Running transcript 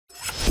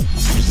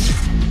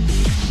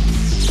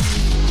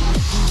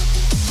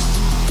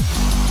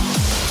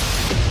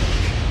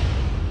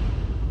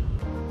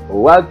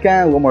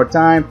welcome one more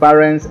time,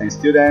 parents and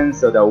students,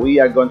 so that we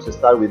are going to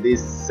start with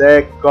this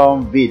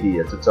second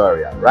video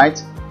tutorial,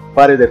 right?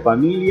 Padres de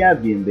familia,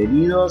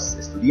 bienvenidos,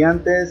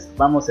 estudiantes.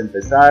 Vamos a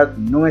empezar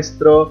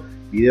nuestro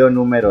video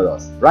número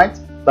 2, right?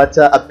 But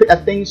pay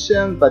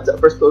attention, but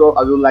first of all,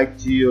 I would like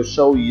to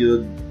show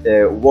you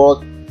what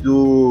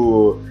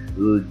do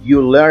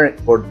you learn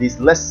for this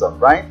lesson,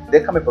 right?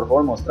 Déjame por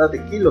favor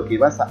mostrarte qué es lo que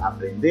vas a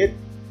aprender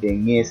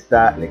en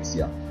esta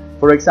lección.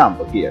 For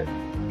example, here,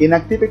 in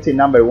activity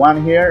number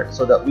 1 here,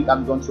 so that we are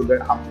going to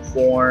learn how to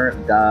form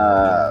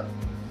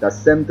the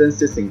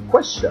sentences in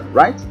question,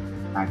 right?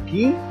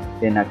 Aquí,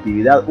 en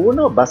actividad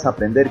 1, vas a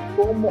aprender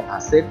cómo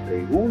hacer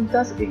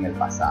preguntas en el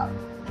pasado,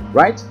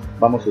 right?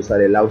 Vamos a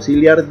usar el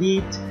auxiliar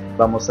did,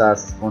 vamos a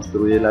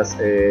construir las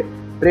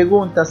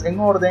preguntas en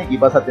orden y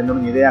vas a tener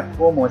una idea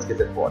cómo es que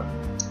se forma,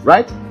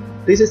 right?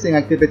 This is in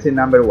activity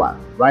number 1,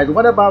 right?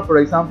 What about, for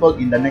example,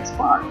 in the next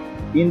part?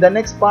 In the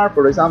next part,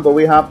 for example,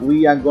 we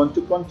are going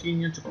to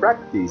continue to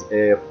practice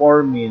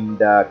forming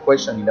the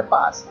question in the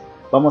past.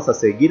 Vamos a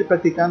seguir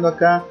practicando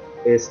acá,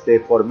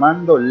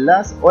 formando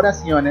las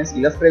oraciones y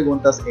las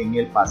preguntas en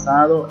el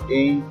pasado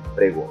en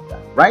pregunta,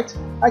 right?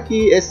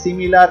 Aquí es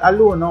similar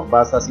al 1,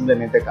 vas a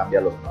simplemente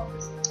cambiar los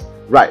nombres.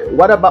 Right,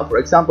 what about, for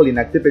example, in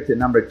activity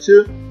number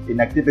 2? In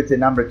activity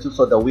number 2,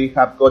 so that we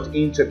have got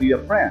interview a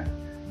friend.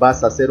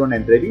 Vas a hacer una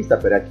entrevista,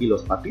 pero aquí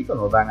los papitos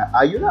nos van a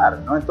ayudar,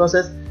 ¿no?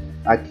 Entonces,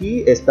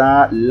 aquí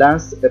están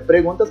las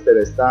preguntas,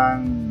 pero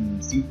están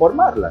sin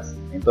formarlas.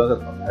 Entonces,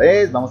 otra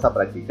vez, vamos a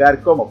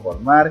practicar cómo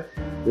formar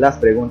las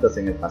preguntas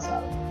en el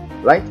pasado.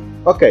 Right?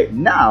 Okay,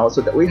 now,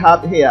 so that we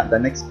have here the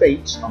next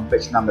page, on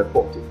page number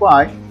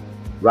 45.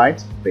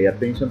 Right? Pay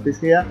attention please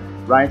here.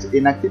 Right?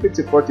 In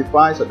activity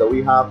 45, so that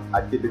we have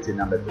activity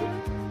number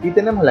 3. Y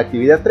tenemos la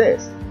actividad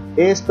 3.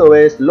 Esto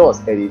es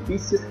los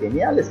edificios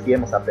geniales que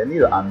hemos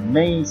aprendido.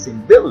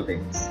 Amazing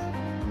buildings.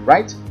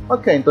 Right?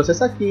 Ok, entonces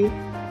aquí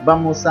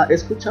vamos a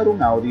escuchar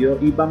un audio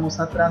y vamos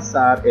a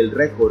trazar el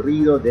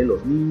recorrido de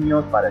los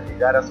niños para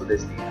llegar a su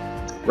destino.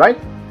 Right?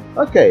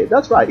 Ok,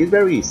 that's right. It's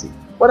very easy.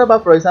 What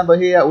about, for example,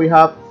 here we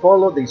have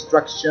follow the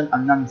instruction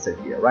and answer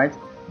here, right?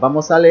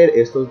 Vamos a leer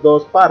estos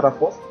dos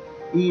párrafos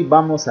y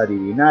vamos a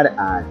adivinar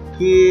a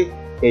qué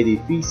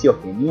edificio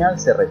genial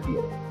se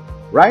refiere.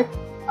 Right?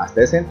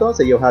 Hasta ese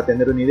entonces ya vas a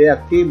tener una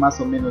idea qué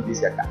más o menos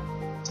dice acá.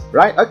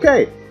 Right?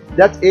 Okay.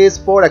 That is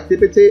for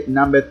activity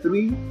number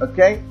 3.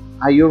 Okay.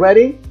 Are you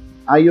ready?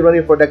 Are you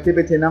ready for the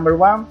activity number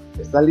 1?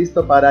 ¿Estás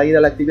listo para ir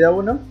a la actividad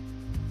 1?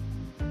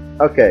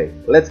 Okay.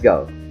 Let's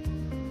go.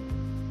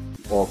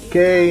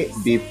 Okay.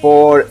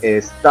 Before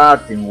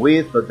starting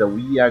with,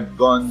 we are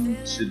going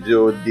to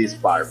do this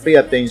part. Pay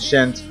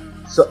attention.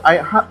 So I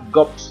have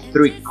got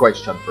 3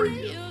 questions for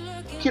you.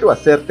 Quiero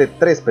hacerte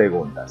 3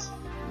 preguntas.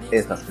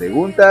 Estas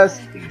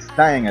preguntas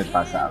están en el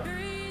pasado.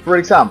 For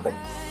example,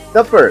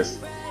 the first,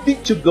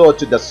 did you go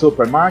to the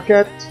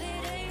supermarket?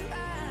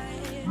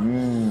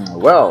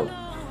 Well,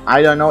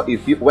 I don't know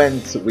if you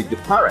went with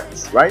your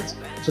parents, right?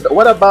 So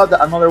what about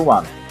another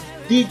one?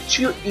 Did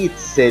you eat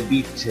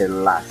ceviche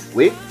last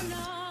week?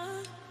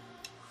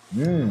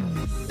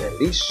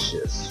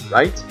 Delicious,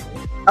 right?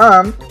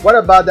 And what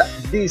about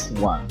this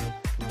one?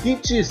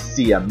 Did you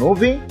see a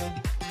movie?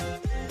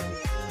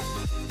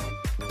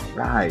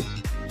 Right.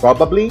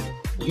 Probably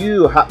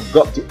you have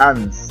got the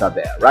answer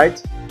there,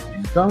 right?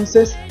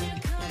 Entonces,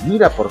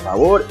 mira por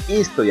favor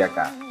esto de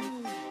acá.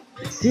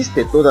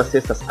 ¿Existe todas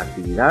estas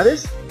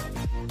actividades?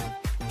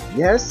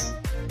 Yes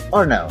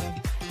or no?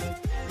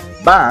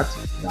 But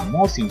the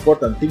most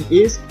important thing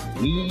is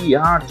we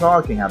are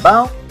talking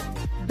about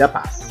the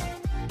past.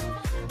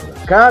 Por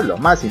acá lo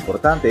más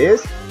importante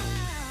es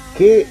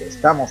que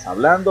estamos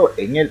hablando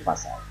en el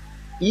pasado.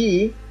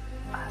 Y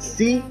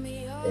así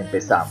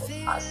empezamos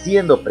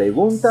haciendo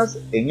preguntas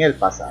en el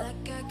pasado.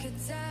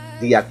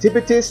 The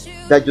activities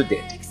that you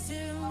did.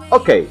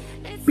 Okay,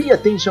 pay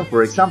attention,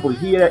 for example,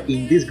 here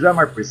in this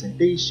grammar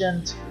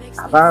presentation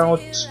about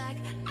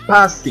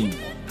past simple.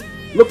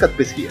 Look at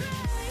this here.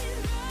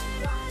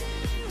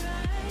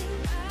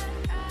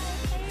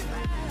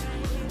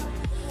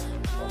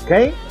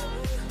 Okay,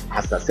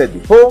 as I said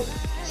before,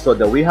 so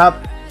that we have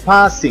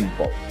past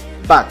simple.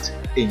 But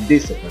in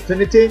this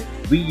opportunity,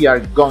 we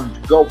are going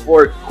to go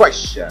for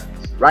questions.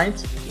 Right?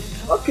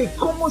 Ok,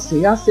 ¿cómo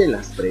se hacen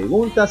las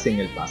preguntas en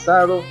el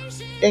pasado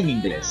en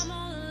inglés?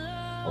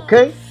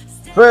 Ok,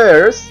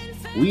 first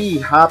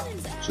we have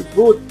to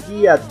put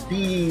here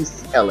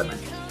this element,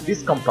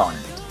 this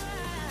component.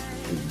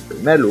 En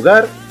primer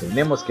lugar,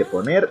 tenemos que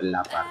poner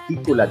la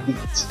partícula did.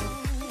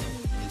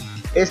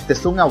 Este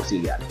es un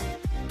auxiliar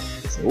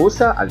que se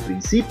usa al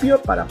principio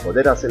para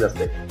poder hacer las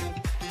preguntas.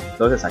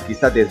 Entonces aquí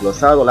está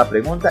desglosado la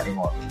pregunta en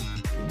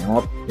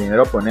orden.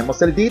 Primero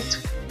ponemos el did.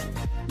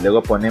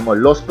 Luego ponemos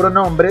los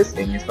pronombres.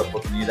 En esta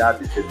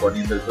oportunidad estoy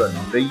poniendo el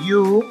pronombre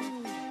you.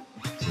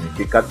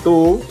 Significa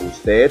tú,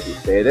 usted,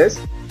 ustedes.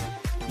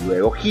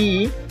 Luego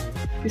he,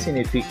 que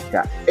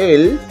significa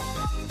él.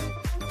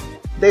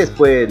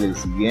 Después del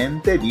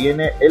siguiente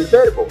viene el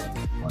verbo.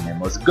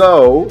 Ponemos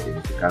go, en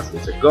este caso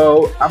es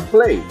go, and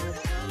play.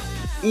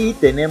 Y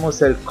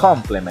tenemos el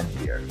complement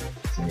here.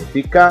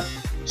 Significa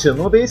to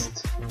movies,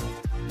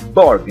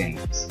 board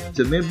games.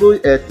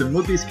 To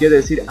movies quiere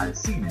decir al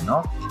cine,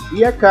 ¿no?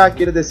 Y acá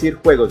quiere decir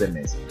juegos de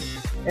mesa.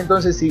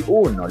 Entonces si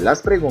uno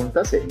las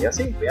preguntas sería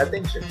así, pay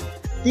attention.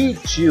 Did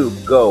you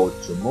go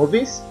to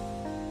movies?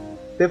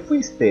 ¿Te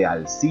fuiste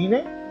al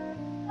cine?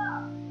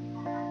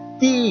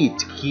 Did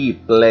he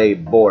play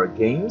board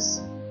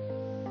games?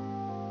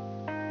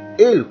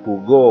 ¿Él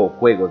jugó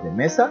juegos de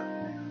mesa?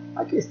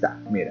 Aquí está,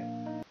 mira.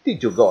 Did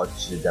you go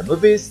to the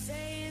movies?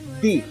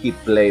 Did he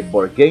play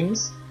board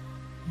games?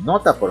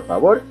 Nota por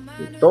favor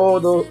que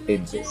todo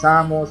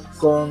empezamos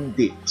con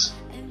did.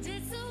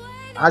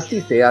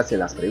 Así se hacen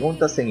las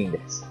preguntas en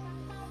inglés.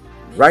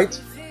 Right?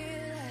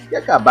 Y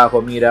acá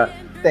abajo, mira,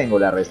 tengo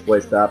la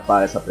respuesta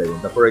para esa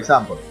pregunta. Por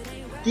ejemplo,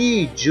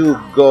 did you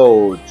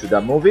go to the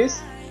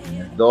movies?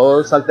 Tienes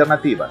dos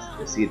alternativas,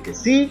 decir que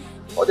sí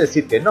o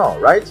decir que no,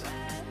 right?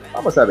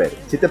 Vamos a ver,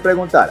 si te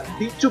preguntara,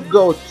 did you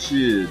go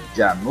to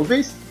the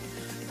movies?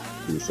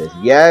 Dices,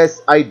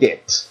 yes, I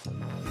did. Si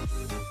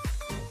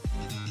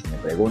me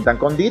preguntan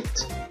con did,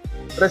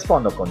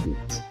 respondo con did.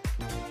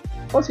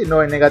 O si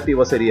no, en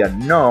negativo sería,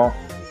 no,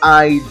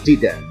 I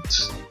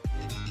didn't.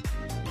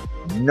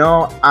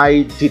 No,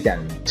 I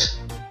didn't.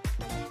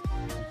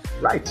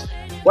 Right.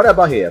 What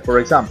about here? For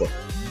example,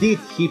 did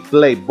he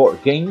play board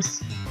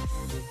games?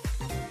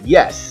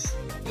 Yes,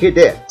 he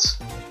did.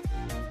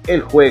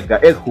 Él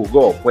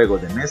jugó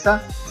juegos de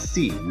mesa.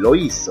 Sí, lo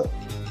hizo.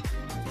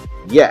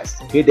 Yes,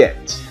 he did.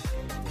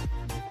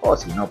 O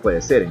si no,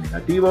 puede ser en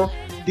negativo.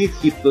 Did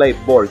he play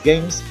board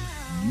games?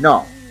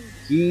 No,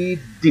 he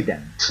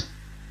didn't.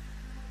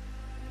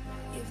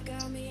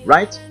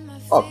 Right?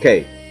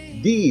 Okay.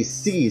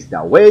 This is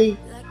the way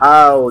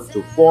how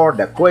to form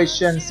the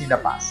questions in the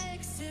past.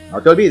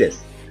 No te olvides.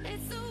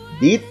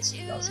 Did,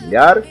 el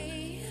auxiliar,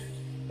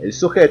 el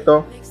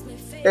sujeto,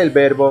 el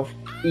verbo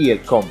y el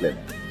complement.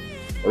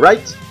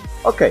 Alright?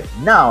 Okay,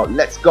 now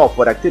let's go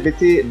for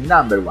activity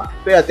number 1.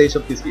 Pay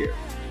attention please here.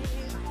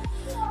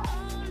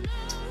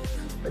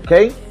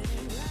 Okay?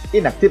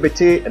 In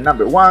activity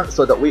number 1,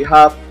 so that we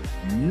have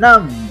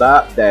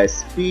number the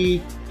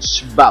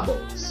speech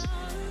bubbles.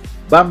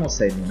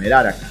 Vamos a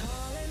enumerar acá.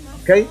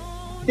 Okay?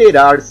 There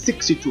are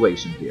 6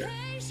 situations here.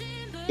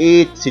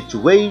 Each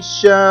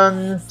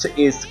situation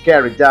is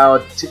carried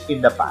out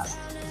in the past.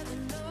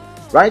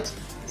 Right?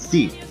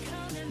 Sí.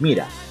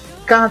 Mira,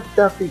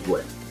 cada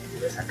figura que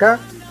ves acá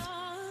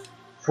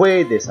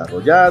fue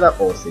desarrollada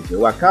o se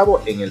llevó a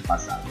cabo en el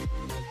pasado.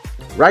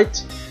 Right?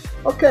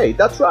 Okay,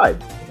 that's right.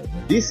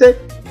 Dice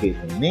que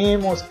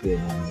tenemos que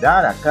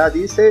enumerar acá,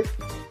 dice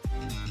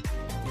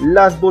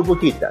las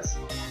burbujitas,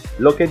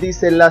 lo que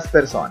dicen las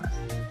personas.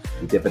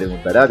 Y te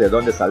preguntará de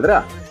dónde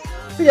saldrá.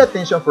 Pay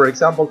attention, for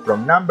example,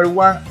 from number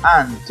 1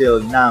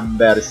 until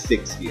number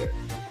 6 here.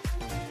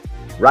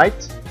 Right?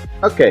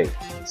 Okay,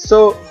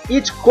 so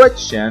each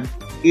question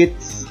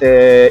is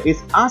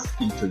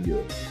asking to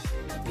you.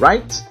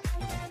 Right?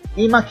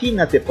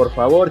 Imagínate, por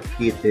favor,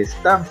 que te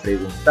están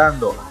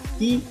preguntando a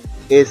ti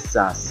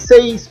esas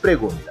 6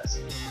 preguntas.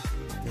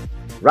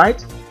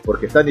 Right?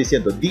 Porque están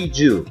diciendo, did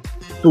you,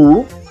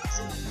 tú,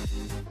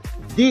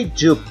 did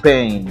you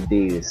paint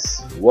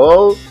this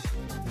wall?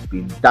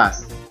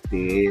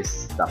 ¿Pintaste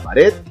esta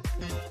pared?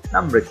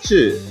 Number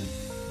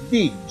 2.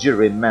 Did you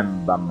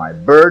remember my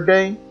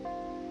birthday?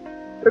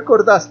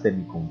 ¿Recordaste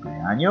mi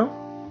cumpleaños?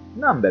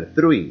 Number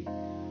 3.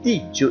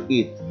 Did you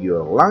eat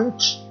your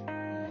lunch?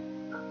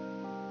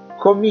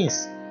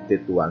 ¿Comiste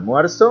tu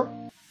almuerzo?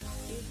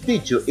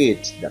 Did you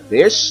eat the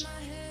fish?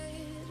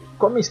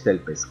 ¿Comiste el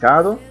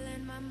pescado?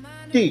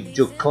 Did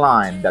you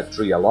climb the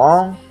tree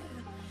alone?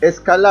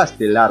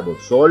 ¿Escalaste el árbol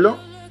solo?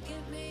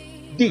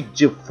 Did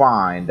you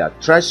find a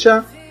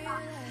treasure?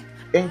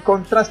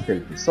 ¿Encontraste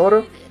el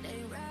tesoro?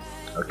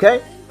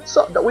 Okay,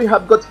 so that we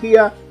have got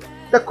here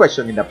the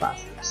question in the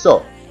past.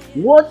 So,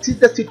 what is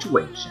the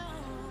situation?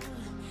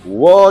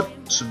 What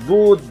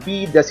would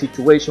be the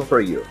situation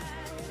for you?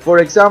 For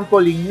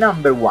example, in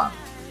number 1,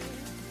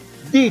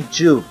 did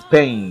you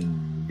paint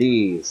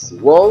this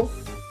wall?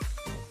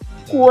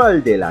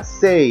 ¿Cuál de las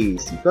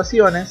 6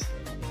 situaciones,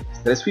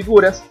 las 3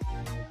 figuras,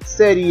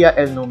 sería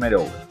el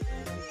número 1?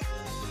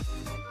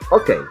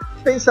 Ok,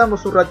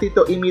 pensamos un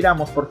ratito y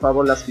miramos por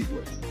favor las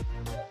figuras.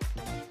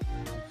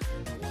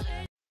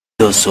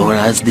 2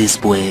 horas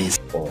después.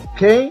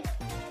 Ok,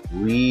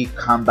 we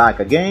come back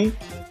again.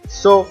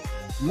 So,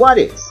 what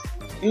is,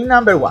 in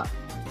number 1,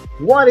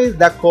 what is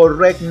the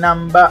correct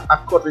number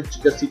according to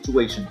the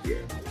situation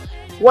here?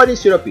 What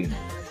is your opinion?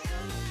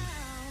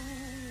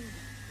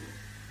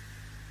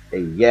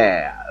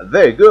 Yeah,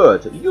 very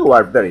good. You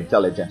are very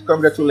intelligent.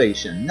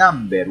 Congratulations.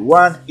 Number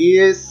 1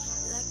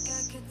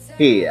 is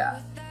here.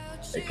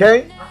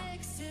 Okay?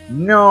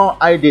 No,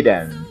 I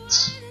didn't.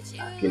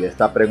 Aquí le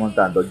está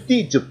preguntando,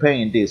 did you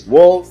paint this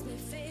wall?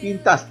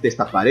 ¿Pintaste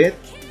esta pared?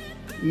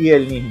 Y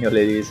el niño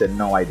le dice,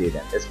 no, I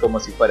didn't. Es como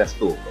si fueras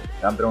tú.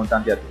 Están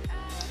preguntando a ti.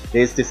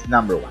 This is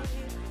number 1.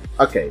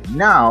 Okay,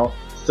 now,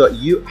 So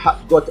you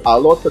have got a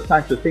lot of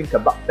time to think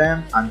about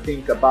them and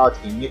think about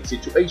in each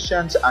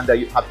situations, and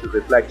you have to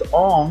reflect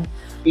on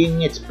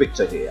in each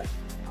picture here.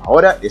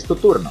 Ahora es tu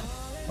turno.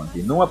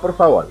 Continúa por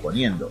favor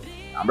poniendo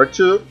number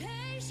 2,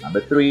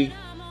 number 3,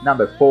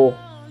 number 4,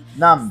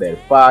 number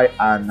 5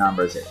 and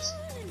number 6.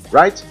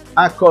 Right?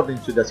 According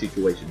to the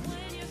situation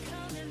here.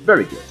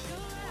 Very good.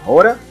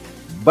 Ahora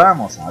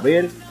vamos a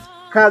ver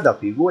cada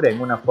figura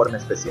en una forma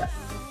especial.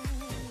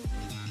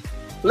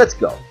 Let's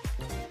go.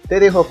 Te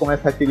dejo con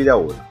esta actividad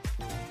 1.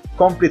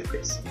 Complete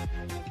please.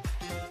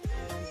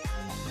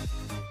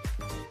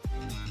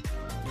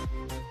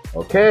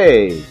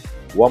 Okay,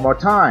 one more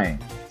time.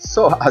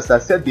 So as I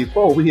said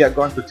before, we are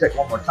going to check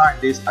one more time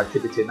this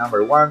activity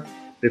number 1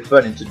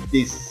 referring to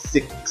this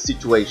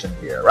situation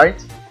here,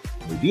 right?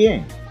 Muy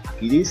bien.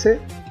 Aquí dice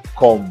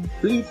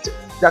complete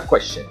the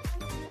question.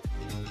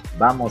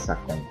 Vamos a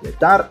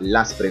completar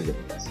las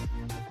preguntas,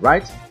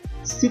 right?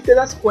 Si te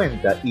das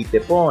cuenta y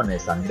te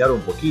pones a mirar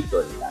un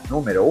poquito la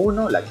número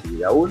 1, la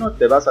actividad 1,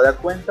 te vas a dar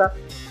cuenta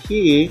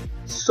que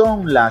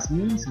son las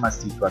mismas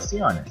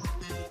situaciones,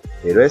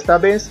 pero esta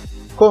vez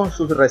con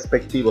sus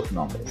respectivos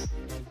nombres.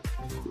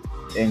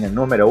 En el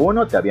número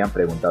 1 te habían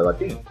preguntado a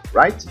ti,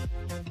 right?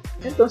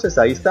 Entonces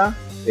ahí está,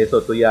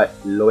 eso tú ya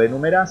lo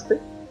enumeraste.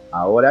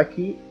 Ahora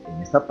aquí,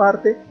 en esta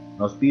parte,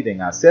 nos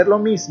piden hacer lo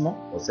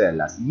mismo, o sea,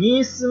 las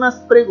mismas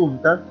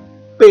preguntas,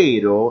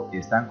 pero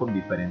están con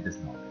diferentes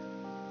nombres.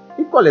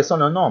 ¿Y cuáles son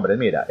los nombres?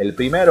 Mira, el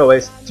primero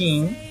es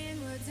Tim,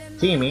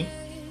 Timmy,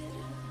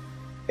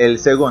 el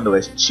segundo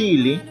es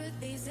Chili,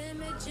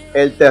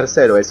 el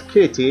tercero es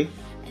Kitty,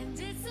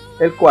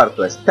 el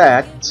cuarto es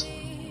Ted,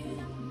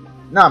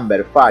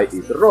 number 5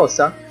 is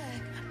Rosa,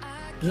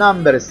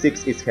 number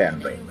 6 is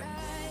Henry.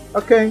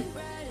 Ok,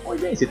 muy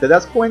bien, si te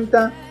das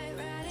cuenta,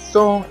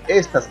 son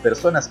estas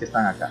personas que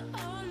están acá.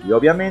 Y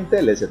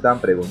obviamente les están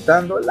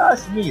preguntando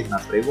las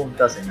mismas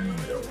preguntas en el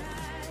número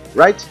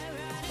 1. Right?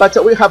 But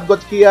we have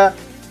got here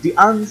the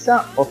answer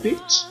of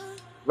each.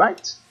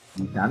 Right?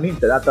 Y también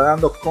te está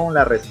dando con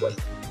la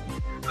respuesta.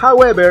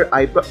 However,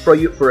 I brought for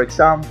you, for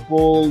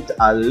example,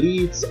 a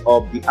list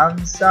of the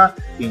answer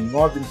in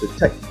order to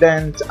take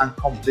them and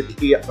complete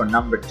here from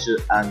number 2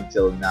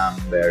 until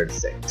number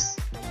 6.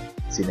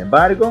 Sin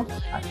embargo,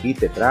 aquí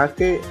te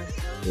traje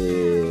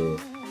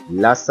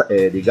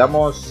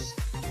digamos,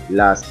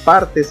 las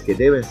partes que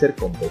deben ser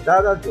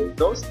completadas del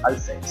 2 al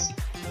 6.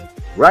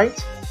 Right?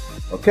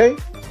 Ok.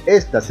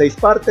 Estas 6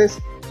 partes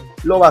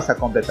lo vas a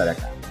completar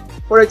acá.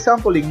 For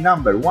example, in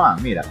number 1,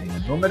 mira, en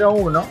el número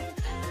 1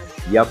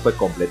 ya fue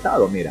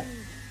completado, mira.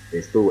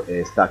 Esto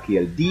está aquí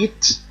el did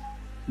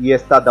y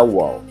está the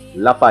wall,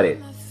 la pared.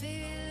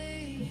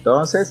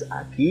 Entonces,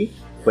 aquí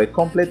fue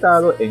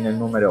completado en el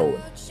número 1.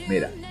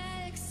 Mira,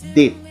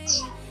 did,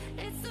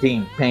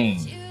 Tim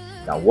paint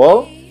the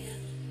wall.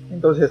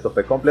 Entonces esto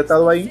fue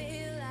completado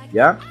ahí,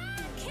 ¿ya?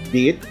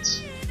 Did,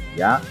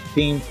 ¿ya?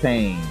 Tim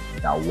paint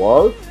the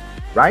wall,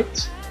 right?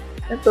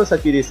 Entonces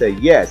aquí dice,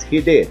 yes,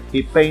 he did.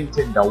 He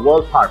painted the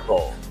wall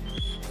purple.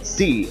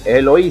 Sí,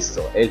 él lo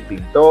hizo. Él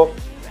pintó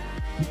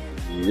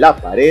la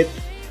pared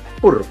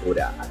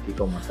púrpura, aquí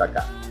como está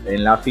acá,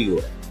 en la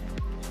figura.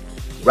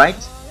 Right?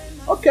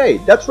 Ok,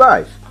 that's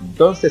right.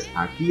 Entonces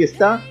aquí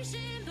está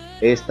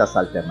estas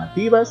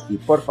alternativas y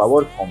por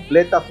favor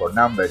completa por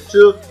number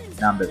 2,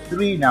 number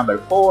 3, number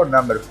 4,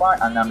 number 5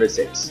 and number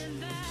 6.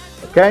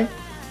 Ok,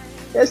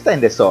 está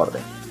en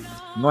desorden,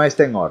 no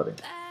está en orden,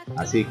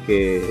 así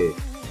que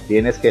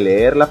tienes que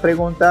leer la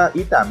pregunta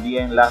y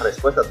también las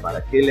respuestas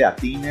para que le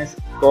atines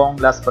con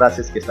las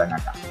frases que están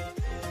acá.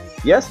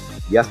 Yes,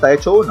 ya está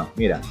hecho uno,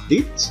 mira,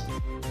 did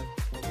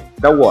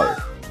the wall.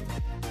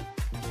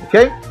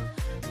 Ok,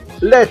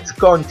 let's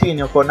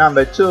continue for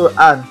number 2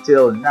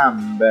 until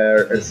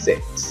number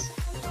 6.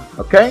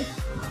 Okay?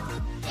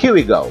 Here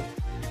we go.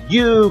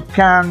 You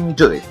can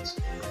do it.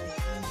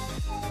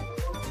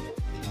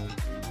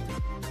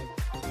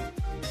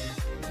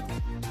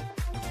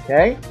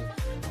 Okay?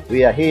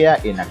 We are here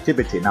in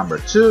activity number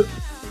 2.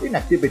 In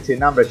activity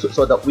number 2,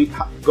 so that we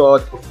have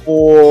got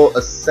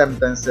 4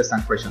 sentences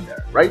and questions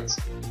there, right?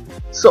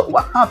 So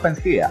what happens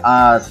here?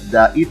 As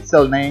the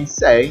itself name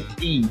say,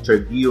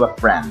 interview a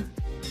friend.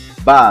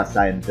 Vas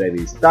a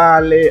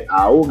entrevistarle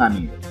a un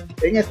amigo.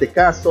 En este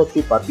caso,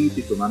 tu papito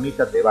y tu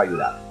mamita te va a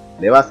ayudar.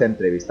 Le vas a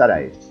entrevistar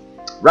a ellos.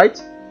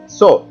 Right?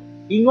 So,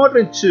 in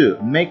order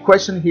to make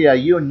question here,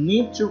 you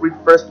need to read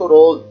first of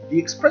all the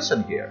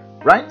expression here.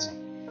 Right?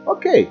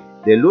 Ok,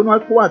 del 1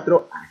 al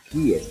 4,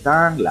 aquí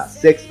están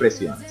las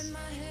expresiones.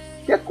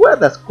 ¿Te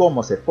acuerdas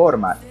cómo se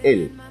forma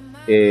el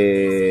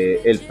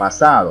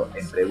pasado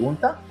en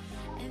pregunta?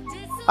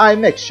 I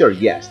make sure,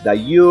 yes, that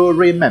you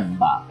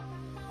remember.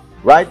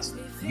 Right?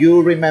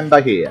 You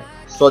remember here,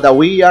 so that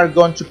we are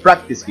going to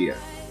practice here.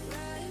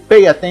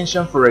 Pay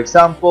attention, for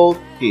example,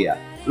 here.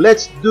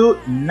 Let's do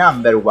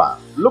number 1.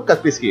 Look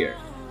at this here.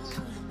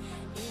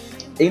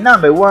 In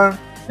number 1,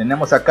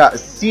 tenemos acá,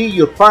 see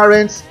your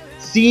parents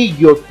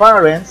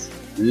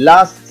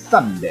last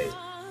Sunday.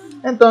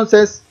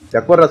 Entonces, ¿te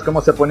acuerdas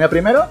cómo se ponía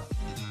primero?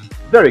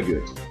 Very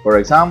good. For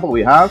example,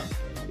 we have,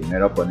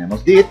 primero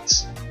ponemos did,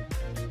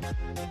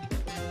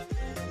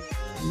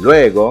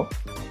 Luego,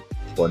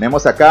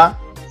 ponemos acá,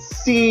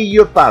 see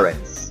your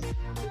parents.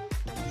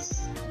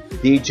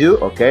 Did you,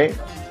 ok.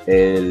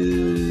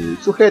 El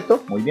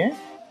sujeto, muy bien.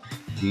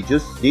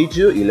 Did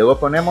you, y luego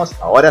ponemos,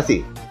 ahora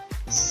sí,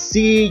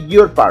 see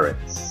your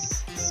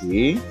parents.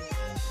 See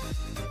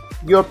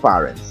your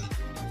parents.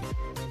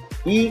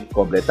 Y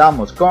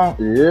completamos con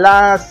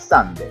last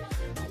Sunday.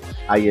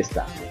 Ahí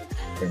está.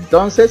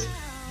 Entonces,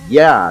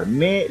 ya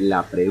armé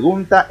la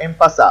pregunta en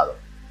pasado.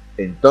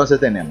 Entonces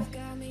tenemos,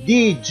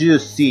 did you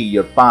see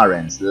your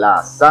parents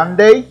last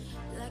Sunday?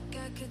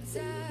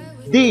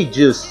 Did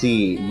you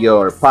see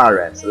your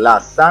parents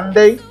last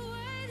Sunday?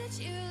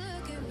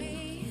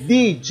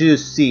 Did you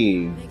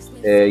see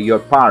your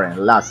parents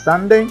last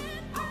Sunday?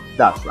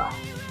 That's right.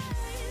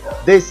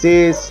 This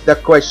is the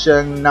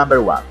question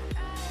number 1.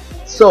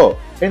 So,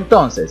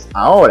 entonces,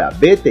 ahora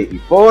vete y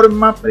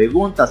forma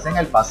preguntas en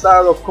el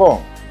pasado con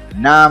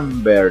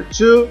number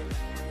 2,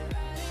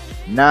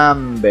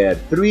 number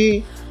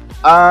 3,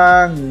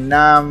 and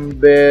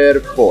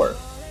number 4.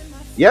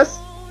 Yes?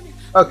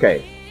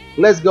 Okay.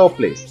 Let's go,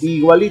 please.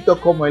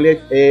 Igualito como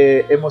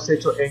hemos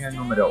hecho en el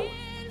número 1.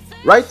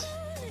 Right?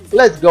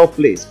 Let's go,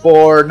 please,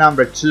 for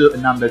number 2,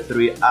 number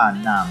 3,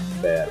 and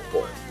number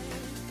 4.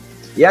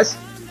 Yes?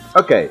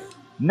 Okay.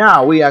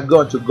 Now we are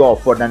going to go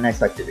for the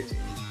next activity.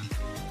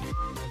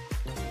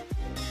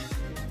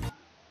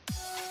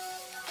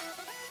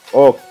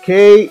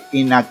 Okay,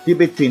 in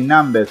activity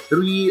number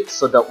 3,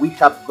 so that we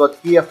have got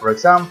here, for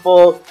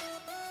example,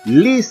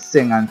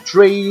 listen and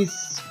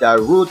trace the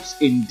roots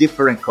in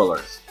different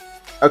colors.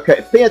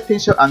 Okay, pay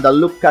attention and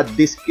look at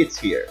these kids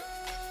here,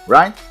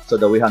 right? So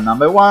that we have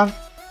number 1,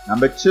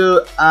 number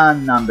 2,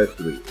 and number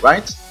 3,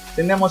 right?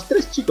 Tenemos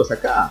 3 chicos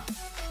acá,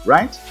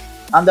 right?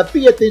 And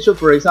pay attention,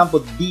 for example,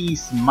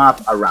 this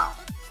map around.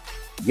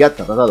 Ya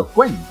te has dado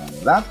cuenta,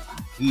 ¿verdad?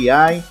 Aquí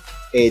hay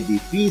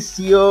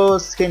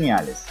edificios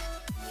geniales.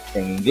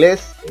 En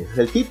inglés es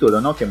el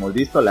título, ¿no? Que hemos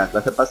visto la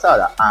clase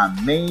pasada.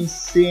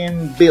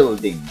 Amazing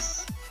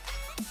buildings.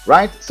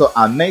 Right? So,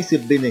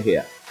 amazing building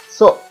here.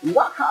 So,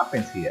 what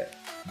happens here?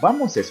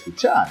 Vamos a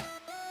escuchar.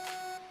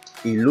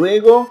 Y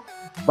luego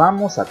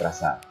vamos a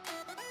trazar.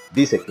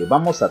 Dice que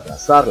vamos a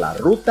trazar la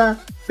ruta,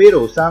 pero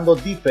usando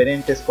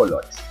diferentes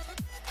colores.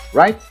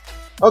 Right?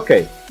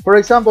 Okay. For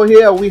example,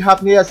 here we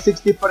have here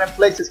 6 different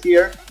places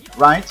here.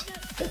 Right?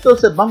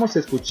 Entonces vamos a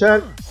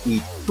escuchar y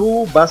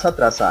tú vas a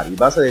trazar y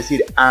vas a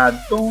decir a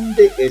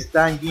dónde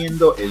está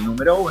yendo el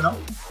número 1,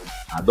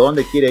 a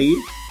dónde quiere ir,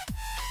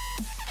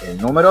 el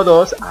número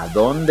 2, a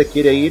dónde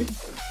quiere ir,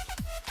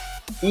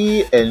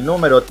 y el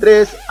número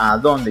 3, a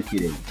dónde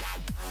quiere ir.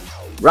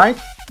 Right?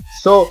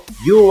 So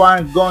you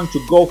are going to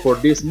go for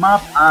this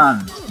map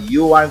and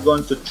you are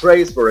going to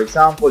trace, for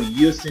example,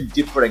 using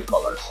different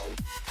colors.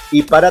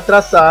 Y para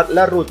trazar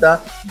la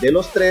ruta de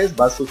los 3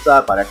 vas a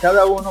usar para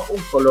cada uno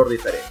un color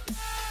diferente.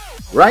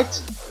 Right?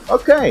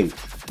 Okay,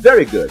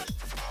 very good.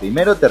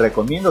 Primero te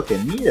recomiendo que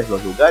mires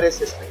los lugares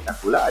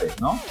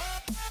espectaculares, ¿no?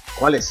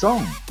 ¿Cuáles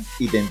son?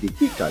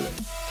 Identifícalos.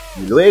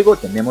 Y luego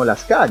tenemos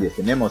las calles.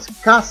 Tenemos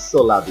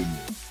Castle Avenue,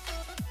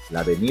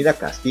 la avenida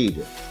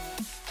Castillo.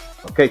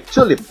 Ok,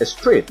 Tulip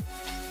Street,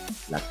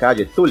 la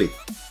calle Tulip.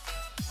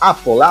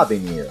 Apple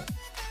Avenue,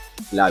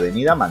 la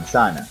avenida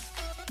Manzana.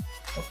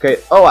 Ok,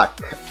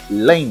 Oak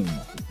Lane,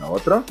 ¿no?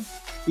 Otro.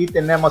 Y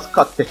tenemos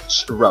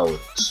Cottage Road,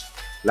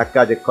 la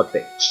calle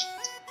Cottage.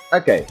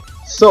 Ok,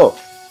 so,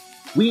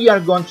 we are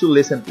going to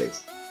listen,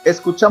 please.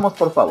 Escuchamos,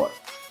 por favor.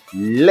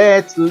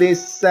 Let's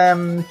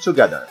listen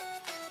together.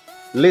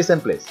 Listen,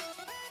 please.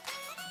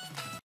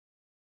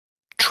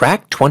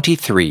 Track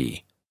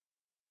 23.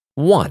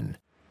 1.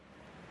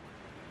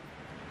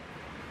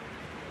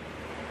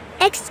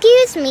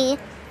 Excuse me,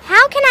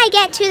 how can I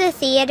get to the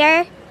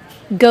theater?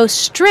 Go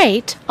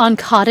straight on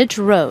Cottage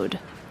Road.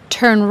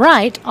 Turn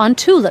right on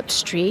Tulip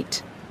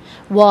Street.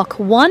 Walk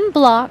 1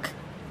 block.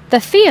 The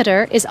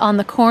theater is on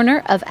the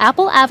corner of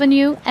Apple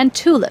Avenue and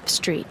Tulip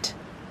Street.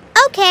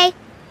 Okay,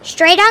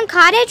 straight on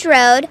Cottage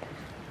Road,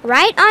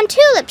 right on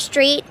Tulip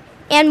Street,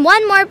 and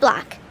 1 more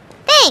block.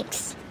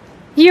 Thanks.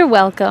 You're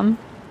welcome.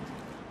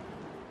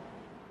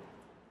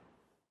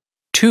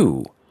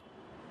 2.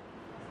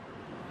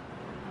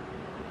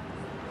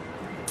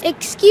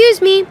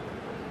 Excuse me,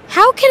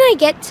 how can I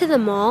get to the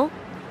mall?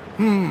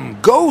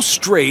 Go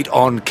straight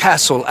on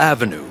Castle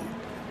Avenue.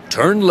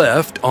 Turn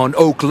left on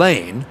Oak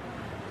Lane.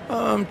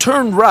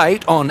 Turn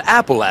right on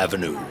Apple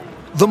Avenue.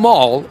 The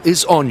mall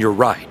is on your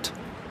right.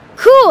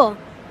 Cool.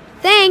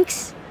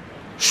 Thanks.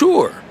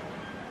 Sure.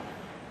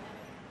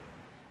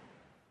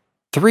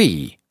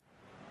 3.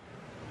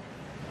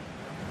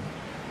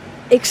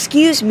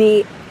 Excuse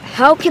me,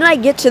 how can I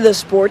get to the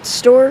sports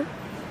store?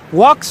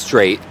 Walk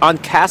straight on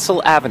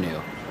Castle Avenue.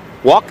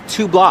 Walk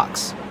 2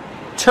 blocks.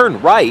 Turn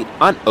right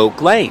on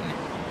Oak Lane.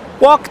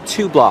 Walk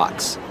 2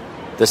 blocks.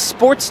 The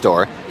sports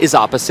store is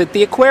opposite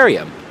the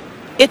aquarium.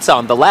 It's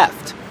on the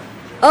left.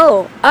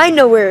 Oh, I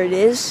know where it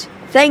is.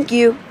 Thank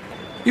you.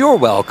 You're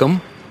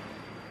welcome.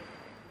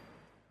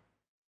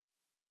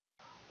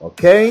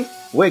 Okay,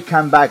 we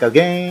come back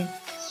again.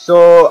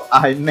 So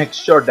I make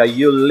sure that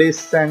you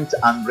listen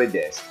and read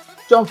this.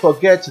 Don't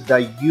forget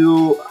that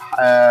you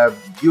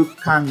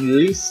can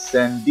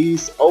listen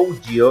this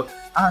audio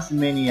as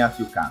many as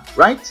you can,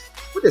 right?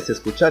 Puedes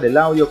escuchar el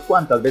audio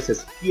cuantas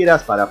veces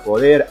quieras para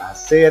poder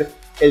hacer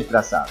el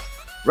trazado,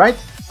 right?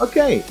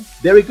 Okay,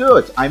 very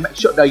good. I make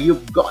sure that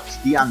you got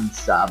the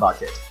answer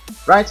about it,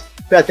 right?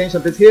 Pay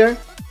attention please here.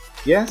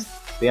 Yes,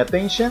 pay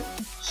attention.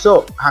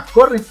 So,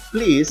 according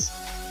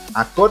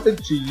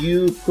to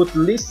you could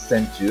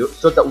listen to,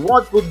 so that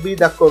what would be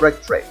the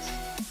correct trace?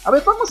 A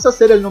ver, vamos a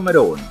hacer el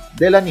número 1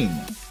 de la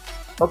niña.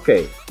 Ok,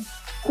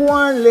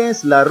 ¿cuál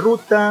es la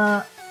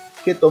ruta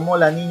que tomó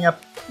la niña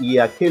y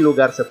a qué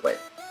lugar se fue?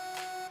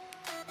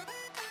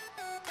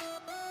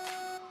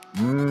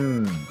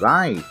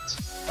 Right.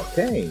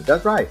 Okay,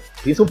 that's right.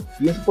 Piensa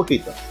un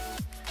poquito.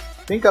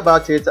 Think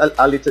about it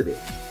a little bit.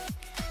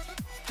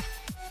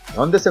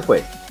 ¿Dónde se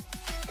fue?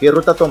 ¿Qué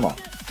ruta tomó?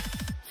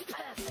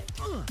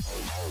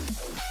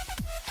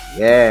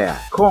 Yeah,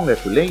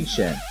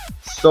 congratulations.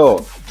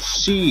 So,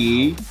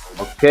 she,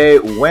 okay,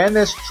 went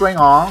straight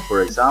on,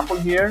 for example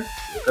here,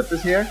 look at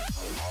this here.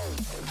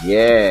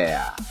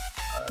 Yeah,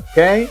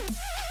 okay.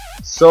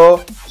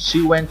 So,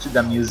 she went to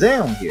the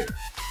museum here,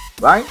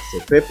 right?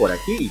 Se fue por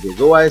aquí y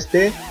llegó a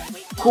este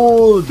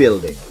cool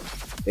building.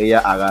 Ella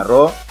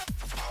agarró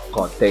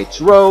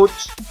Cottage Road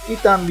y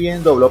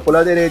también dobló por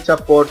la derecha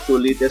por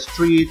Tulip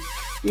Street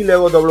y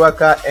luego dobló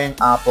acá en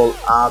Apple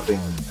Avenue.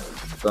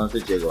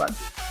 Entonces llegó aquí.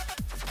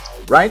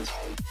 Right?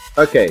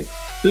 Okay,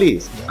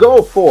 please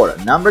go for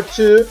number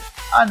 2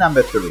 and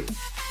number 3.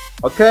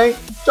 Okay?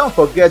 Don't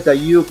forget that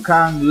you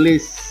can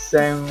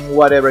listen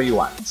whatever you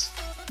want.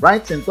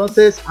 Right?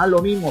 Entonces, haz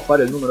lo mismo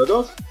para el número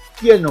 2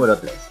 y el número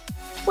 3.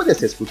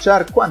 Puedes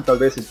escuchar cuantas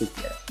veces tú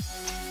quieras.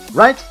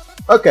 Right?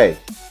 Okay,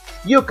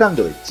 you can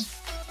do it.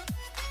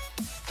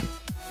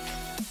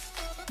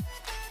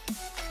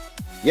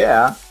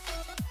 Yeah.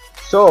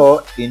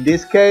 So, in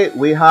this case,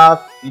 we have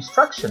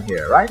instruction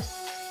here, right?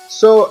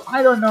 So,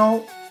 I don't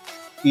know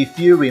if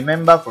you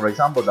remember, for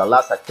example, the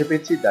last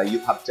activity that you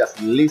have just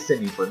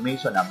listened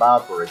information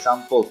about, for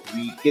example,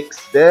 3 kicks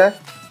there.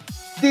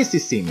 This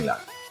is similar.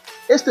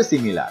 Esto es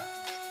similar.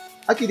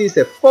 Aquí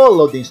dice,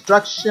 follow the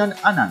instruction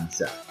and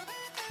answer.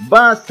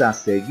 Vas a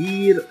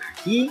seguir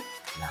aquí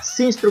las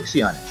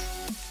instrucciones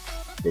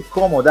de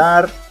cómo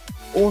dar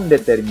una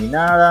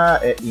determinada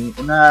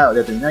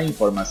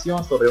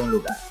información sobre un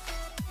lugar.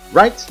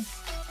 Right?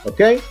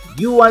 Okay?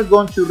 You are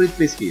going to read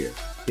this here.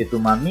 Que tu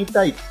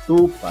mamita y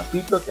tu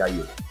papito te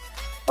ayuden.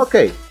 Ok,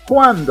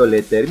 cuando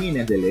le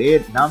termines de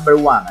leer number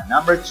 1 and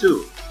number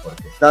 2,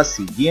 porque estás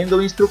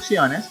siguiendo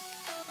instrucciones,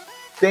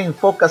 te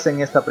enfocas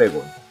en esta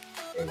pregunta.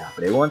 La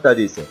pregunta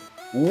dice,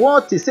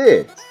 what is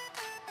it?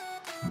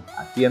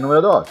 Aquí el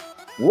número 2,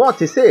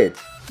 what is it?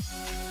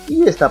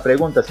 Y esta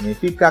pregunta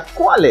significa,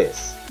 ¿cuál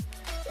es?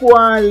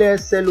 ¿Cuál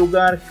es el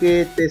lugar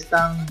que te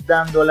están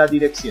dando la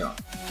dirección?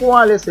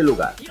 ¿Cuál es el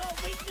lugar?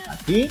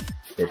 Aquí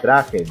te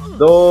traje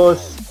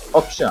 2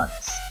 options.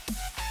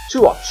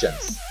 2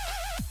 options.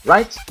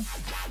 Right?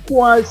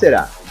 ¿Cuál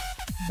será?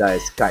 The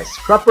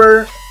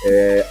skyscraper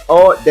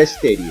or the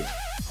stadium.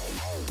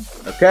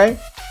 Okay?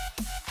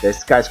 The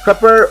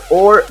skyscraper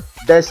or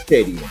the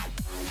stadium.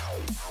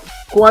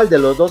 ¿Cuál de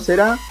los dos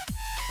será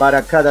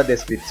para cada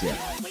descripción?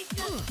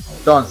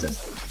 Entonces,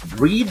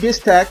 read this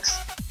text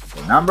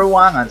from number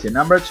 1 until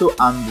number 2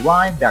 and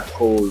write the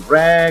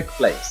correct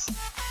place.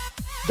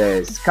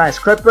 The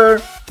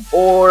skyscraper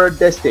or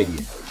the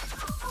stadium.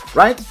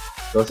 Right?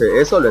 Entonces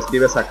eso lo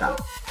escribes acá.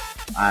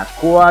 ¿A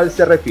cuál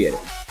se refiere?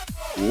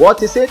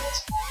 What is it?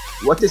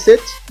 What is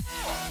it?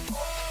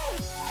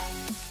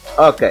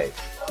 Okay,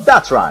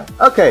 that's right.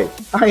 Okay,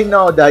 I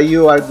know that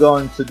you are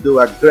going to do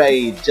a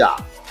great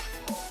job.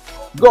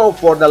 Go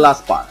for the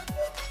last part.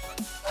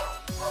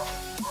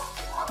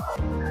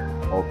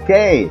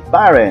 Okay,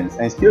 parents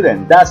and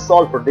students, that's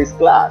all for this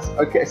class.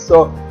 Okay,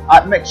 so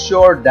I'll make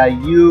sure that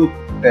you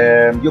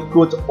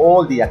put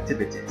all the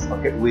activities,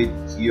 okay, with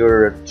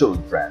your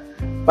children.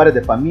 Padres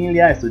de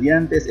familia,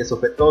 estudiantes, eso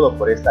fue todo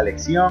por esta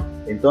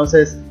lección.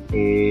 Entonces,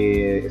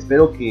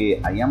 espero que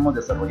hayamos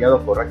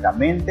desarrollado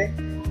correctamente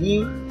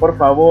y por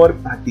favor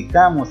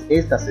practicamos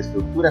estas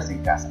estructuras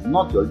en casa.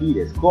 No te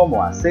olvides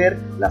cómo hacer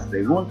las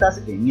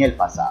preguntas en el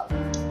pasado.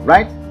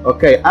 Right?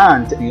 Okay,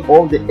 and in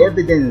all the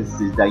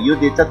evidences that you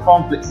did at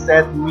home, please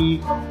send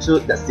me to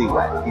the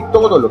C-Web. Y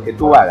todo lo que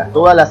tú hagas,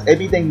 todas las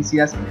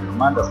evidencias, me lo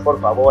mandas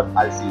por favor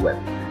al C-Web.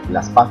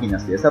 Las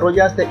páginas que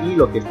desarrollaste y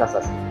lo que estás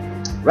haciendo.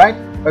 Right?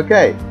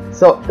 Okay,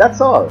 so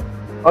that's all.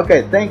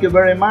 Okay, thank you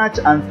very much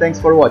and thanks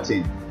for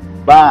watching.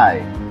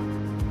 Bye.